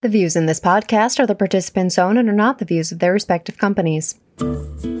The views in this podcast are the participants' own and are not the views of their respective companies.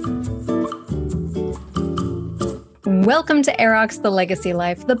 Welcome to Aerox The Legacy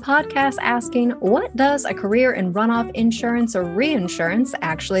Life, the podcast asking, what does a career in runoff insurance or reinsurance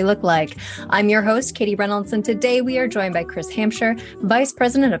actually look like? I'm your host, Katie Reynolds, and today we are joined by Chris Hampshire, Vice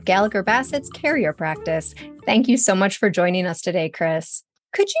President of Gallagher Bassett's Carrier Practice. Thank you so much for joining us today, Chris.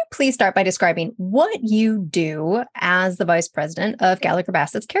 Could you please start by describing what you do as the Vice President of Gallagher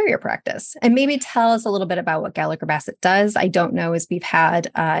Bassett's Carrier Practice? And maybe tell us a little bit about what Gallagher Bassett does. I don't know, as we've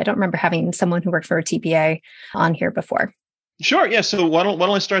had, I don't remember having someone who worked for a TPA on here before. Sure. Yeah. So why don't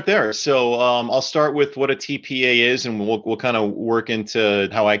I start there? So I'll start with what a TPA is, and we'll kind of work into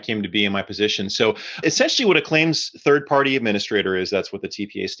how I came to be in my position. So essentially, what a claims third-party administrator is, that's what the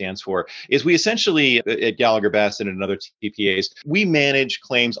TPA stands for, is we essentially at Gallagher Bassett and other TPAs, we manage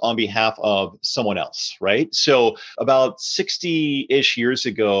claims on behalf of someone else, right? So about 60-ish years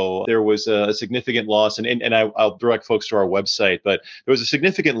ago, there was a significant loss, and I'll direct folks to our website, but there was a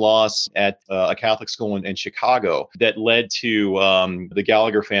significant loss at a Catholic school in Chicago that led to the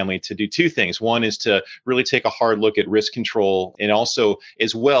Gallagher family to do two things. One is to really take a hard look at risk control, and also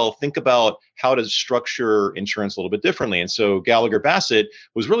as well think about how to structure insurance a little bit differently. And so Gallagher Bassett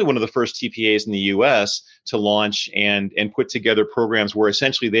was really one of the first TPAs in the US to launch and put together programs where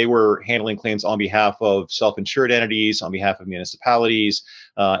essentially they were handling claims on behalf of self-insured entities, on behalf of municipalities,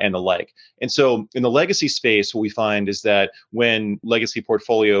 and the like. And so in the legacy space, what we find is that when legacy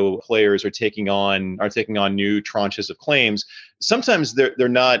portfolio players are taking on new tranches of claims, sometimes they're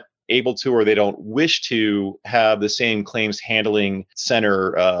not able to, or they don't wish to have the same claims handling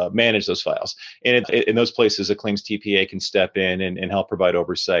center manage those files. And in those places, a claims TPA can step in and help provide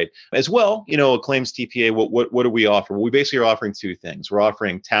oversight. As well, a claims TPA, what do we offer? Well, we basically are offering two things. We're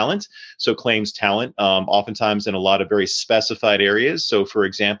offering talent, so claims talent, oftentimes in a lot of very specified areas. So for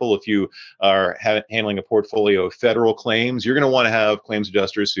example, if you are handling a portfolio of federal claims, you're going to want to have claims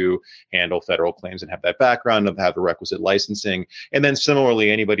adjusters who handle federal claims and have that background, and have the requisite licensing. And then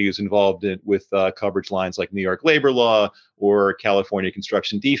similarly, anybody who's involved with coverage lines like New York labor law or California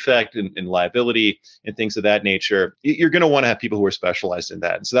construction defect and liability and things of that nature, you're going to want to have people who are specialized in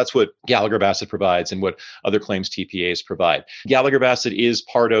that. And so that's what Gallagher Bassett provides and what other claims TPAs provide. Gallagher Bassett is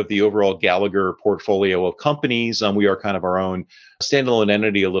part of the overall Gallagher portfolio of companies. We are kind of our own standalone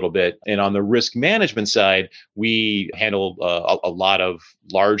entity a little bit. And on the risk management side, we handle a lot of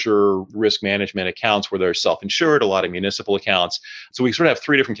larger risk management accounts where they're self-insured, a lot of municipal accounts. So we sort of have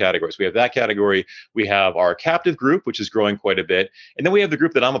three different categories. We have that category. We have our captive group, which is growing quite a bit. And then we have the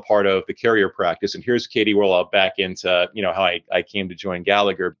group that I'm a part of, the Carrier Practice. And here's Katie, where I'll back into how I came to join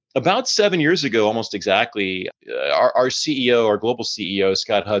Gallagher. About 7 years ago, almost exactly, our CEO, our global CEO,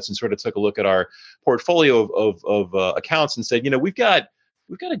 Scott Hudson, sort of took a look at our portfolio of accounts and said, we've got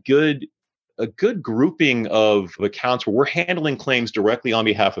a good grouping of accounts where we're handling claims directly on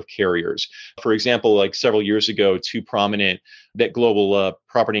behalf of carriers. For example, like several years ago, two prominent global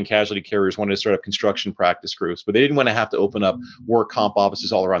property and casualty carriers wanted to start up construction practice groups, but they didn't want to have to open up work comp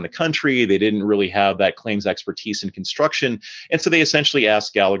offices all around the country. They didn't really have that claims expertise in construction. And so they essentially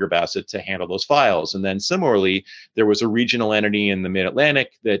asked Gallagher Bassett to handle those files. And then similarly, there was a regional entity in the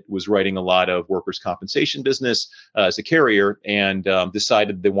Mid-Atlantic that was writing a lot of workers' compensation business as a carrier, and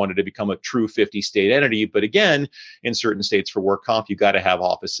decided they wanted to become a true 50-state entity. But again, in certain states for work comp, you got to have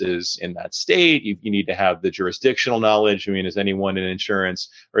offices in that state. You need to have the jurisdictional knowledge. I mean, as anyone in insurance,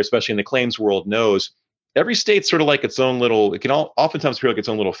 or especially in the claims world, knows, every state's sort of like its own little, it can oftentimes feel like its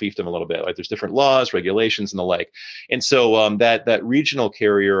own little fiefdom a little bit. Like there's different laws, regulations, and the like. And so that regional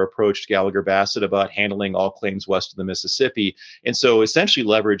carrier approached Gallagher Bassett about handling all claims west of the Mississippi. And so essentially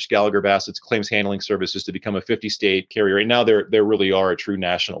leveraged Gallagher Bassett's claims handling services to become a 50-state carrier. And now they really are a true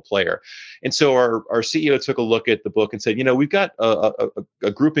national player. And so our CEO took a look at the book and said, we've got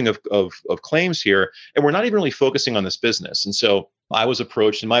a grouping of claims here, and we're not even really focusing on this business. And so I was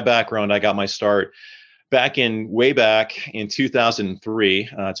approached. In my background, I got my start way back in 2003,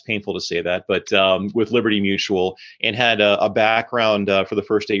 it's painful to say that, but with Liberty Mutual, and had a background for the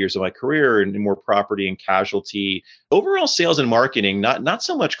first 8 years of my career in more property and casualty, overall sales and marketing, not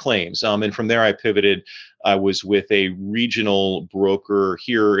so much claims. And from there, I pivoted. I was with a regional broker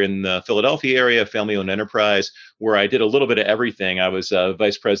here in the Philadelphia area, family-owned enterprise, where I did a little bit of everything. I was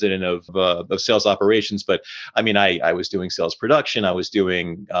vice president of sales operations, but I mean, I was doing sales production. I was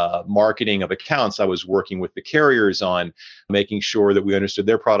doing marketing of accounts. I was working with the carriers on making sure that we understood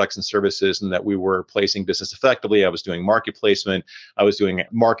their products and services and that we were placing business effectively. I was doing market placement. I was doing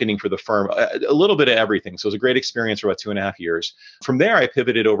marketing for the firm, a little bit of everything. So it was a great experience for about 2.5 years. From there, I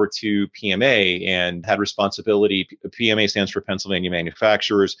pivoted over to PMA and had responsibility. PMA stands for Pennsylvania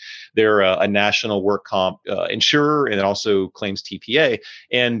Manufacturers. They're a national work comp insurer and also claims TPA.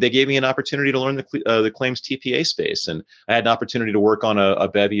 And they gave me an opportunity to learn the claims TPA space. And I had an opportunity to work on a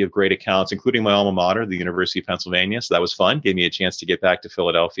bevy of great accounts, including my alma mater, the University of Pennsylvania. So that was fun. Gave me a chance to get back to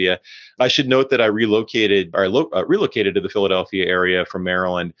Philadelphia. I should note that I relocated to the Philadelphia area from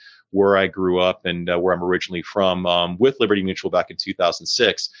Maryland, where I grew up and where I'm originally from, with Liberty Mutual back in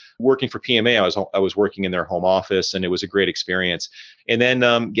 2006. Working for PMA, I was working in their home office, and it was a great experience. And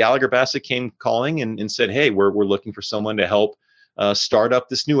then Gallagher Bassett came calling and said, "Hey, we're looking for someone to help start up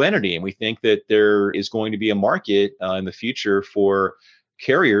this new entity, and we think that there is going to be a market in the future for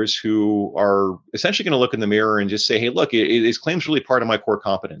carriers who are essentially going to look in the mirror and just say, hey, look, is claims really part of my core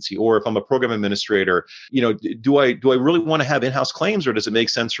competency? Or if I'm a program administrator, do I really want to have in-house claims, or does it make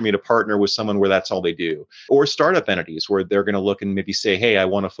sense for me to partner with someone where that's all they do? Or startup entities where they're going to look and maybe say, hey, I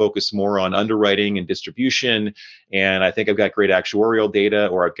want to focus more on underwriting and distribution, and I think I've got great actuarial data,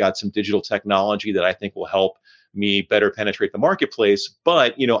 or I've got some digital technology that I think will help me better penetrate the marketplace,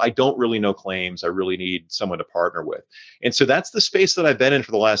 but I don't really know claims. I really need someone to partner with." And so that's the space that I've been in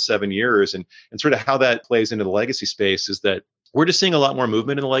for the last 7 years. And sort of how that plays into the legacy space is that we're just seeing a lot more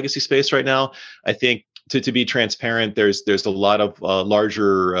movement in the legacy space right now. I think to be transparent, there's a lot of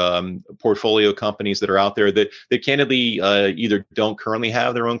larger portfolio companies that are out there that candidly either don't currently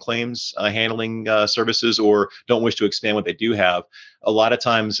have their own claims handling services or don't wish to expand what they do have. A lot of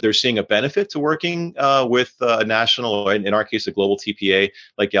times they're seeing a benefit to working with a national, or in our case, a global TPA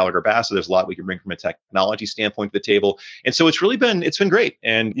like Gallagher Bassett. There's a lot we can bring from a technology standpoint to the table. And so it's been great.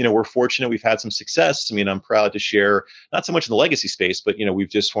 And, we're fortunate we've had some success. I mean, I'm proud to share, not so much in the legacy space, but, we've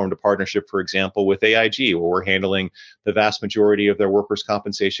just formed a partnership, for example, with AIG, where we're handling the vast majority of their workers'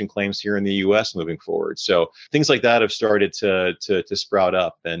 compensation claims here in the U.S. moving forward. So things like that have started to sprout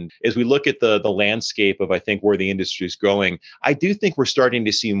up. And as we look at the landscape of, I think, where the industry is going, I do think we're starting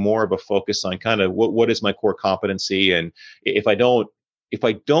to see more of a focus on kind of what is my core competency. And if I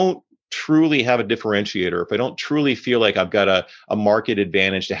don't truly have a differentiator, if I don't truly feel like I've got a market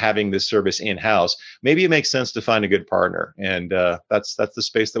advantage to having this service in-house, maybe it makes sense to find a good partner. And that's the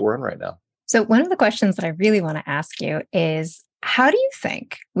space that we're in right now. So one of the questions that I really want to ask you is, how do you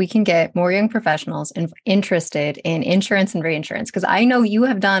think we can get more young professionals interested in insurance and reinsurance? Because I know you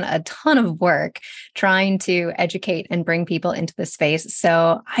have done a ton of work trying to educate and bring people into the space.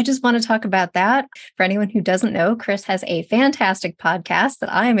 So I just want to talk about that. For anyone who doesn't know, Chris has a fantastic podcast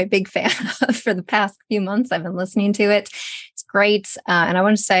that I am a big fan of. For the past few months, I've been listening to it. It's great. And I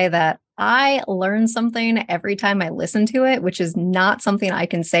want to say that I learn something every time I listen to it, which is not something I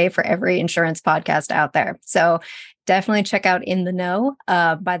can say for every insurance podcast out there. So definitely check out In the Know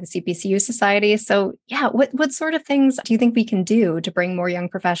by the CPCU Society. So yeah, what sort of things do you think we can do to bring more young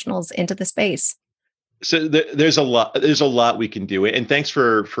professionals into the space? So there's a lot we can do, and thanks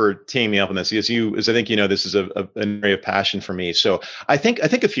for teeing me up on this. As I think this is an area of passion for me. So I think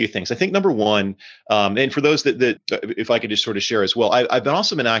a few things. I think number one, and for those that if I could just sort of share as well, I've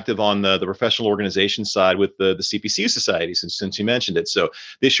also been active on the professional organization side with the CPCU Society since you mentioned it. So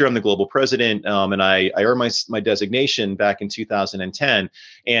this year I'm the global president, and I earned my designation back in 2010,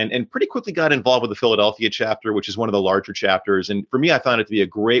 and pretty quickly got involved with the Philadelphia chapter, which is one of the larger chapters. And for me, I found it to be a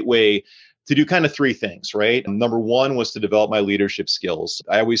great way to do kind of three things, right? And number one was to develop my leadership skills.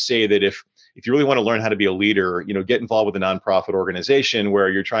 I always say that if you really want to learn how to be a leader, get involved with a nonprofit organization where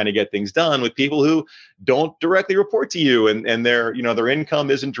you're trying to get things done with people who don't directly report to you, and their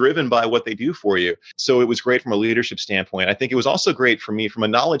income isn't driven by what they do for you. So it was great from a leadership standpoint. I think it was also great for me from a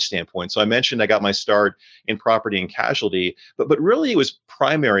knowledge standpoint. So I mentioned I got my start in property and casualty, but really it was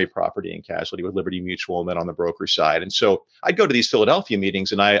primary property and casualty with Liberty Mutual and then on the broker side. And so I'd go to these Philadelphia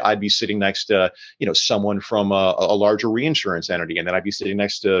meetings and I'd be sitting next to, someone from a larger reinsurance entity. And then I'd be sitting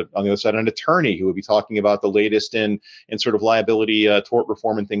next to, on the other side, an attorney who would be talking about the latest in sort of liability, tort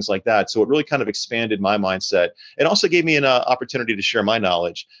reform and things like that. So it really kind of expanded my mindset. It also gave me an opportunity to share my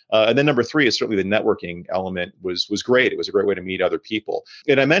knowledge. And then number three is certainly the networking element was great. It was a great way to meet other people.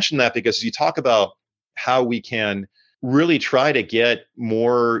 And I mentioned that because as you talk about how we can really try to get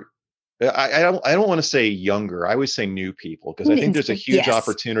more, I don't want to say younger, I would say new people, because I think there's a huge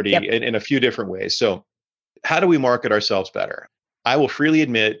opportunity in a few different ways. So how do we market ourselves better? I will freely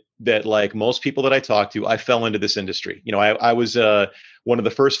admit that, like most people that I talked to, I fell into this industry. I was one of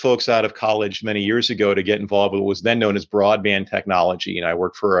the first folks out of college many years ago to get involved with what was then known as broadband technology. And I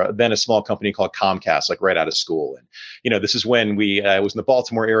worked for then a small company called Comcast, like right out of school. And, this is when we was in the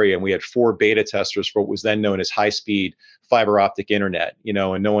Baltimore area, and we had 4 beta testers for what was then known as high-speed fiber optic internet,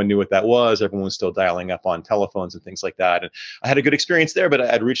 and no one knew what that was. Everyone was still dialing up on telephones and things like that. And I had a good experience there, but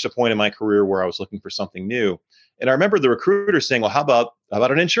I'd reached a point in my career where I was looking for something new. And I remember the recruiter saying, well, how about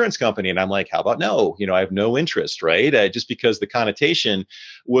an insurance company? And I'm like, how about no? I have no interest, right? Just because the connotation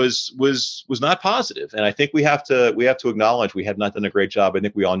was not positive. And I think we have to acknowledge we have not done a great job. I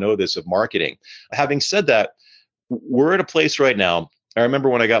think we all know this, of marketing. Having said that, we're at a place right now. I remember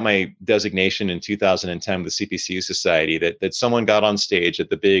when I got my designation in 2010 with the CPCU Society, that someone got on stage at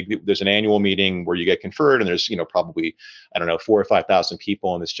there's an annual meeting where you get conferred, and there's, probably, I don't know, 4,000 or 5,000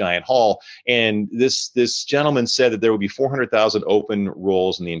 people in this giant hall. And this gentleman said that there would be 400,000 open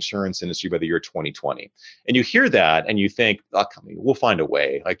roles in the insurance industry by the year 2020. And you hear that and you think, oh, we'll find a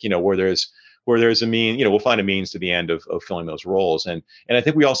way, where there's a we'll find a means to the end of filling those roles. And I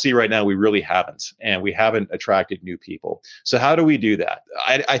think we all see right now, we really haven't, and we haven't attracted new people. So how do we do that?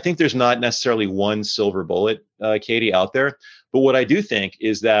 I think there's not necessarily one silver bullet, Katie, out there. But what I do think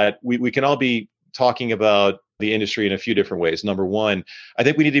is that we can all be talking about the industry in a few different ways. Number one, I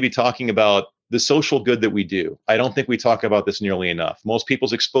think we need to be talking about the social good that we do. I don't think we talk about this nearly enough. Most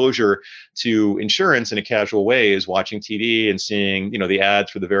people's exposure to insurance in a casual way is watching TV and seeing, the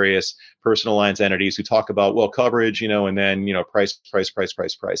ads for the various personal lines entities who talk about, well, coverage, and then, price.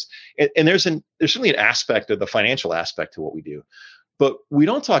 And there's certainly an aspect of the financial aspect to what we do. But we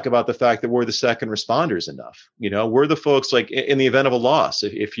don't talk about the fact that we're the second responders enough. We're the folks, like in the event of a loss,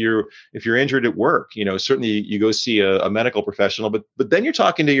 if you're injured at work, certainly you go see a medical professional, but then you're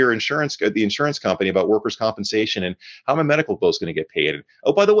talking to the insurance company about workers' compensation and how my medical bill is going to get paid. And,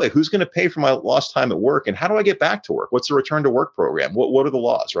 oh, by the way, who's going to pay for my lost time at work? And how do I get back to work? What's the return to work program? What are the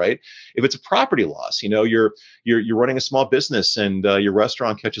laws, right? If it's a property loss, you're running a small business and your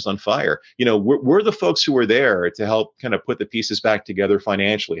restaurant catches on fire. We're the folks who are there to help kind of put the pieces back together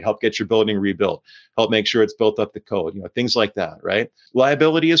financially, help get your building rebuilt, help make sure it's built up to code, things like that, right?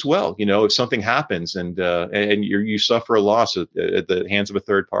 Liability as well. If something happens and you suffer a loss at the hands of a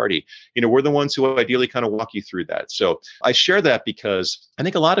third party, we're the ones who ideally kind of walk you through that. So I share that because I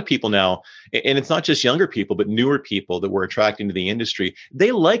think a lot of people now, and it's not just younger people, but newer people that we're attracting to the industry,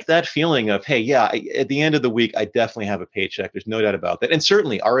 they like that feeling of, hey, yeah, at the end of the week, I definitely have a paycheck. There's no doubt about that. And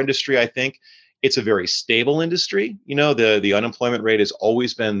certainly our industry, I think, it's a very stable industry. The unemployment rate has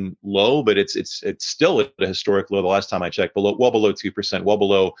always been low, but it's still at a historic low. The last time I checked, well below 2%, well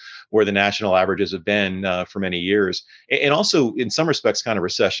below where the national averages have been for many years, and also in some respects kind of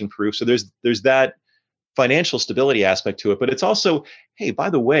recession proof. So there's that financial stability aspect to it, but it's also, hey, by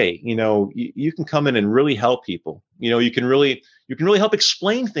the way, you can come in and really help people. You can really help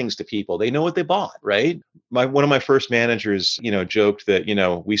explain things to people. They know what they bought, right? One of my first managers, joked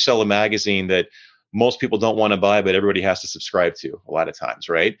that, we sell a magazine that most people don't want to buy, but everybody has to subscribe to a lot of times,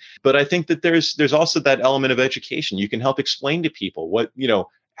 right? But I think that there's also that element of education. You can help explain to people what,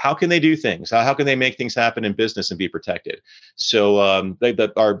 how can they do things? How can they make things happen in business and be protected? So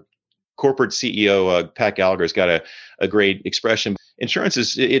our corporate CEO, Pat Gallagher, has got a great expression. Insurance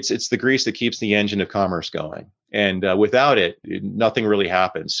it's the grease that keeps the engine of commerce going. And without it, nothing really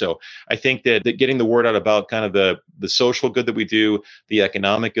happens. So I think that getting the word out about kind of the social good that we do, the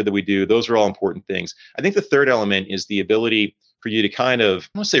economic good that we do, those are all important things. I think the third element is the ability for you to kind of,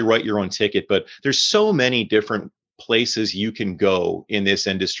 I won't say write your own ticket, but there's so many different places you can go in this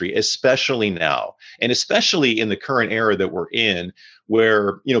industry, especially now, and especially in the current era that we're in,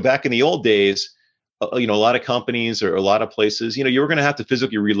 where, back in the old days, a lot of companies or a lot of places, you were going to have to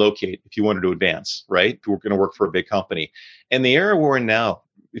physically relocate if you wanted to advance, right? If you were going to work for a big company. And the era we're in now,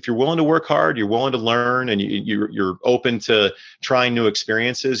 if you're willing to work hard, you're willing to learn, and you're open to trying new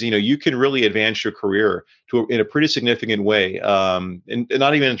experiences, you can really advance your career in a pretty significant way. And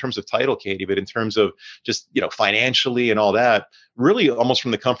not even in terms of title, Katie, but in terms of just, financially and all that, really almost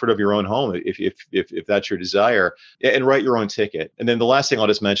from the comfort of your own home, if that's your desire, and write your own ticket. And then the last thing I'll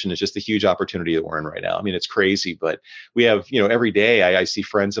just mention is just the huge opportunity that we're in right now. I mean, it's crazy, but we have, every day I see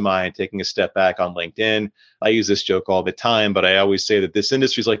friends of mine taking a step back on LinkedIn. I use this joke all the time, but I always say that this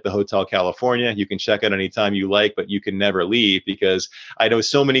industry is like the Hotel California. You can check out anytime you like, but you can never leave, because I know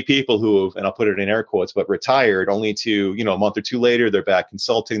so many people who have, and I'll put it in air quotes, but retired only to, a month or two later, they're back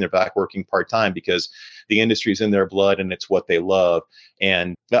consulting, they're back working part-time, because the industry is in their blood and it's what they love.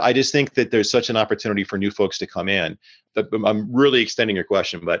 And I just think that there's such an opportunity for new folks to come in. I'm really extending your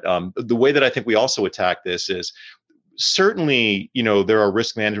question, but the way that I think we also attack this is certainly, there are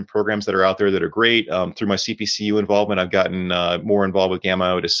risk management programs that are out there that are great. Through my CPCU involvement, I've gotten more involved with Gamma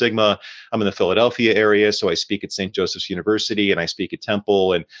Iota Sigma. I'm in the Philadelphia area, so I speak at St. Joseph's University and I speak at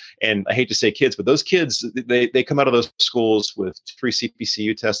Temple. And I hate to say kids, but those kids, they come out of those schools with 3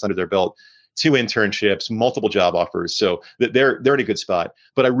 CPCU tests under their belt, 2 internships, multiple job offers. So they're in a good spot.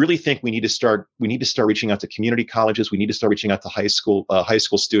 But I really think we need to start reaching out to community colleges. We need to start reaching out to high school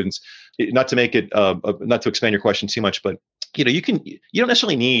students. Not to make it not to expand your question too much, but you don't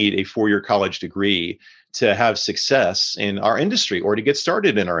necessarily need a 4-year college degree to have success in our industry or to get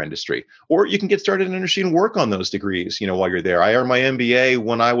started in our industry. Or you can get started in industry and work on those degrees, while you're there. I earned my MBA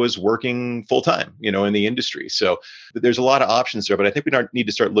when I was working full time, in the industry. So there's a lot of options there, but I think we need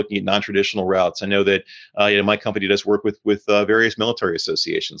to start looking at non-traditional routes. I know that my company does work with various military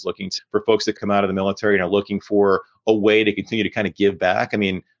associations looking for folks that come out of the military and are looking for a way to continue to kind of give back. I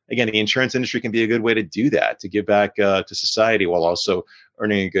mean, again, the insurance industry can be a good way to do that, to give back to society while also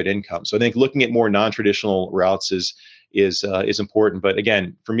earning a good income. So I think looking at more non-traditional routes is important. But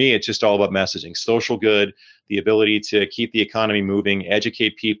again, for me, it's just all about messaging, social good, the ability to keep the economy moving,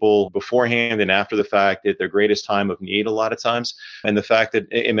 educate people beforehand and after the fact at their greatest time of need a lot of times. And the fact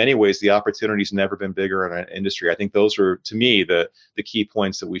that in many ways, the opportunity's never been bigger in our industry. I think those are, to me, the key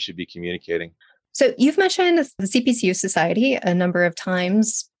points that we should be communicating. So you've mentioned the CPCU Society a number of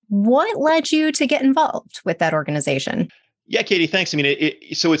times. What led you to get involved with that organization? Yeah, Katie, thanks. I mean,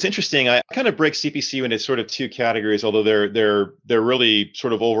 so it's interesting. I kind of break CPCU into sort of 2 categories, although they're really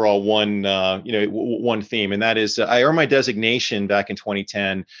sort of overall one theme, and that is I earned my designation back in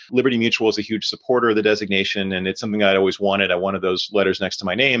 2010. Liberty Mutual is a huge supporter of the designation, and it's something I'd always wanted. I wanted those letters next to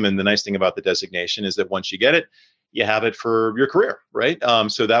my name, and the nice thing about the designation is that once you get it, you have it for your career, right?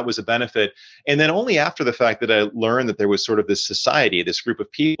 So that was a benefit. And then only after the fact that I learned that there was sort of this society, this group of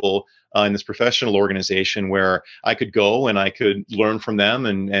people in this professional organization where I could go and I could learn from them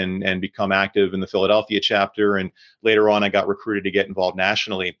and become active in the Philadelphia chapter. And later on, I got recruited to get involved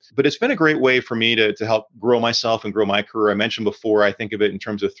nationally. But it's been a great way for me to help grow myself and grow my career. I mentioned before, I think of it in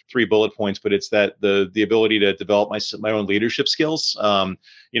terms of 3 bullet points, but it's that the ability to develop my own leadership skills.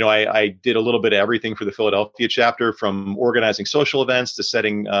 I did a little bit of everything for the Philadelphia chapter, from organizing social events to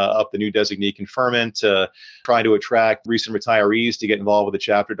setting up the new designee conferment, to trying to attract recent retirees to get involved with the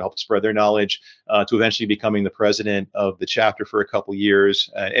chapter to help spread their knowledge, to eventually becoming the president of the chapter for a couple of years,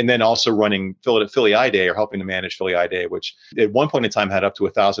 and then also running Philly I-Day, or helping to manage Philly I-Day, which at one point in time had up to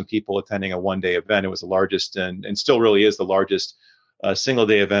 1,000 people attending a one-day event. It was the largest and still really is the largest single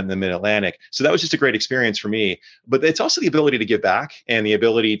day event in the Mid-Atlantic. So that was just a great experience for me. But it's also the ability to give back and the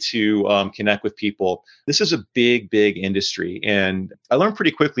ability to connect with people. This is a big, big industry. And I learned pretty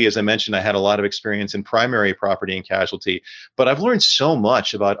quickly, as I mentioned, I had a lot of experience in primary property and casualty, but I've learned so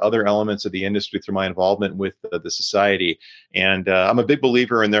much about other elements of the industry through my involvement with the society. And I'm a big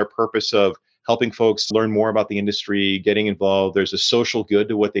believer in their purpose of helping folks learn more about the industry, getting involved. There's a social good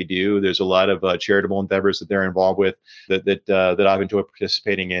to what they do. There's a lot of charitable endeavors that they're involved with that I've enjoyed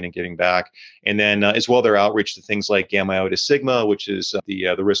participating in and giving back. And then as well, their outreach to things like Gamma Iota Sigma, which is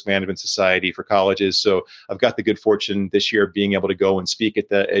the Risk Management Society for colleges. So I've got the good fortune this year of being able to go and speak at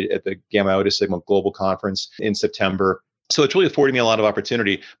the Gamma Iota Sigma Global Conference in September. So it's really afforded me a lot of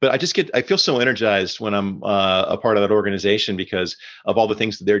opportunity, but I feel so energized when I'm a part of that organization because of all the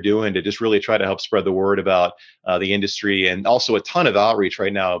things that they're doing to just really try to help spread the word about the industry, and also a ton of outreach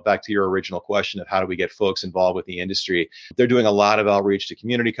right now. Back to your original question of how do we get folks involved with the industry? They're doing a lot of outreach to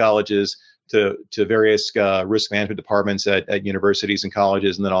community colleges, to various risk management departments at universities and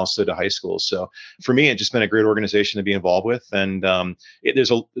colleges, and then also to high schools. So for me, it's just been a great organization to be involved with. And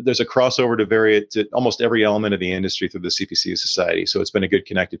there's a crossover to almost every element of the industry through the CPCU Society. So it's been a good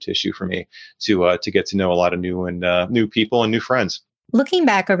connective tissue for me to get to know a lot of new people and new friends. Looking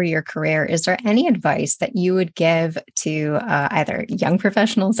back over your career, is there any advice that you would give to either young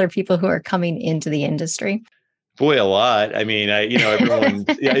professionals or people who are coming into the industry? Boy, a lot. I mean, everyone,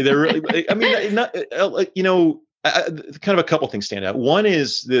 yeah, they're really, I mean, not, kind of a couple things stand out. One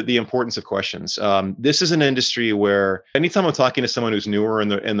is the importance of questions. This is an industry where anytime I'm talking to someone who's newer in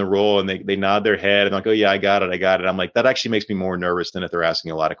the role and they nod their head and like, oh yeah, I got it. I'm like, that actually makes me more nervous than if they're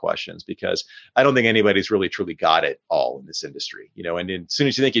asking a lot of questions, because I don't think anybody's really truly got it all in this industry, and then as soon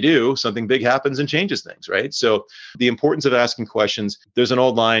as you think you do, something big happens and changes things, right? So the importance of asking questions. There's an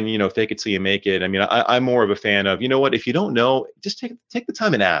old line, fake it till you make it. I mean, I'm more of a fan of, if you don't know, just take the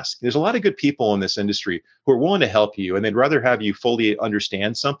time and ask. There's a lot of good people in this industry who are willing to help you, and they'd rather have you fully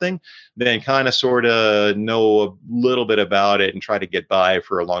understand something than kind of sort of know a little bit about it and try to get by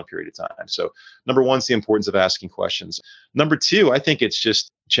for a long period of time. So number one is the importance of asking questions. Number two, I think it's just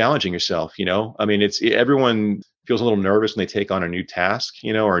challenging yourself. I mean, everyone feels a little nervous when they take on a new task,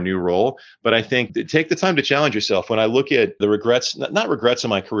 or a new role. But I think that take the time to challenge yourself. When I look at the regrets, not regrets in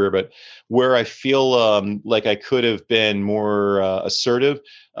my career, but where I feel like I could have been more assertive,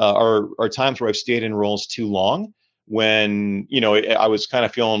 are times where I've stayed in roles too long, when I was kind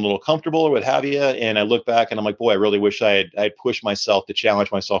of feeling a little comfortable or what have you, and I look back and I'm like, boy, I really wish I had pushed myself to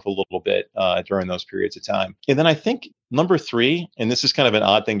challenge myself a little bit during those periods of time. And then I think number 3, and this is kind of an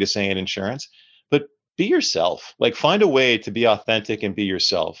odd thing to say in insurance, but be yourself. Like, find a way to be authentic and be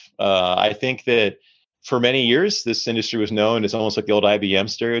yourself. I think that for many years, this industry was known as almost like the old IBM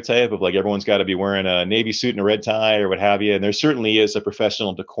stereotype of like everyone's got to be wearing a Navy suit and a red tie or what have you. And there certainly is a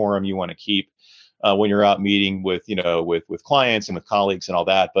professional decorum you want to keep when you're out meeting with clients and with colleagues and all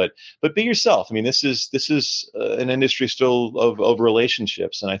that, but be yourself. I mean, this is an industry still of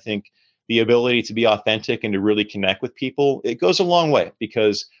relationships, and I think the ability to be authentic and to really connect with people, it goes a long way,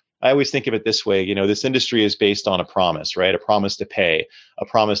 because I always think of it this way. This industry is based on a promise, right? A promise to pay, a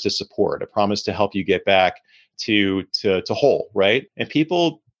promise to support, a promise to help you get back to whole, right? And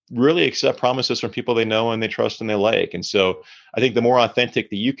people really accept promises from people they know and they trust and they like. And so I think the more authentic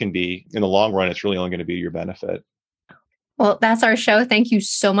that you can be in the long run, it's really only going to be to your benefit. Well, that's our show. Thank you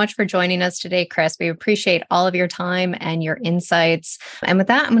so much for joining us today, Chris. We appreciate all of your time and your insights. And with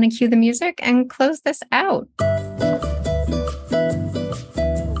that, I'm going to cue the music and close this out.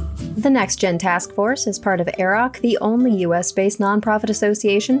 The Next Gen Task Force is part of AROC, the only U.S.-based nonprofit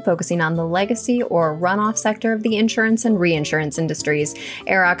association focusing on the legacy or runoff sector of the insurance and reinsurance industries.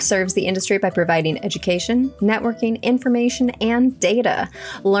 AROC serves the industry by providing education, networking, information, and data.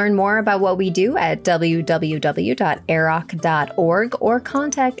 Learn more about what we do at www.aroc.org or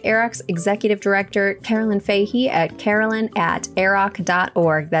contact AROC's Executive Director, Carolyn Fahey, at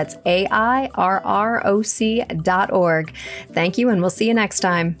carolyn@aroc.org. That's AIRROC.org. Thank you, and we'll see you next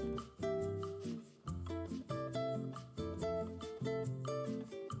time.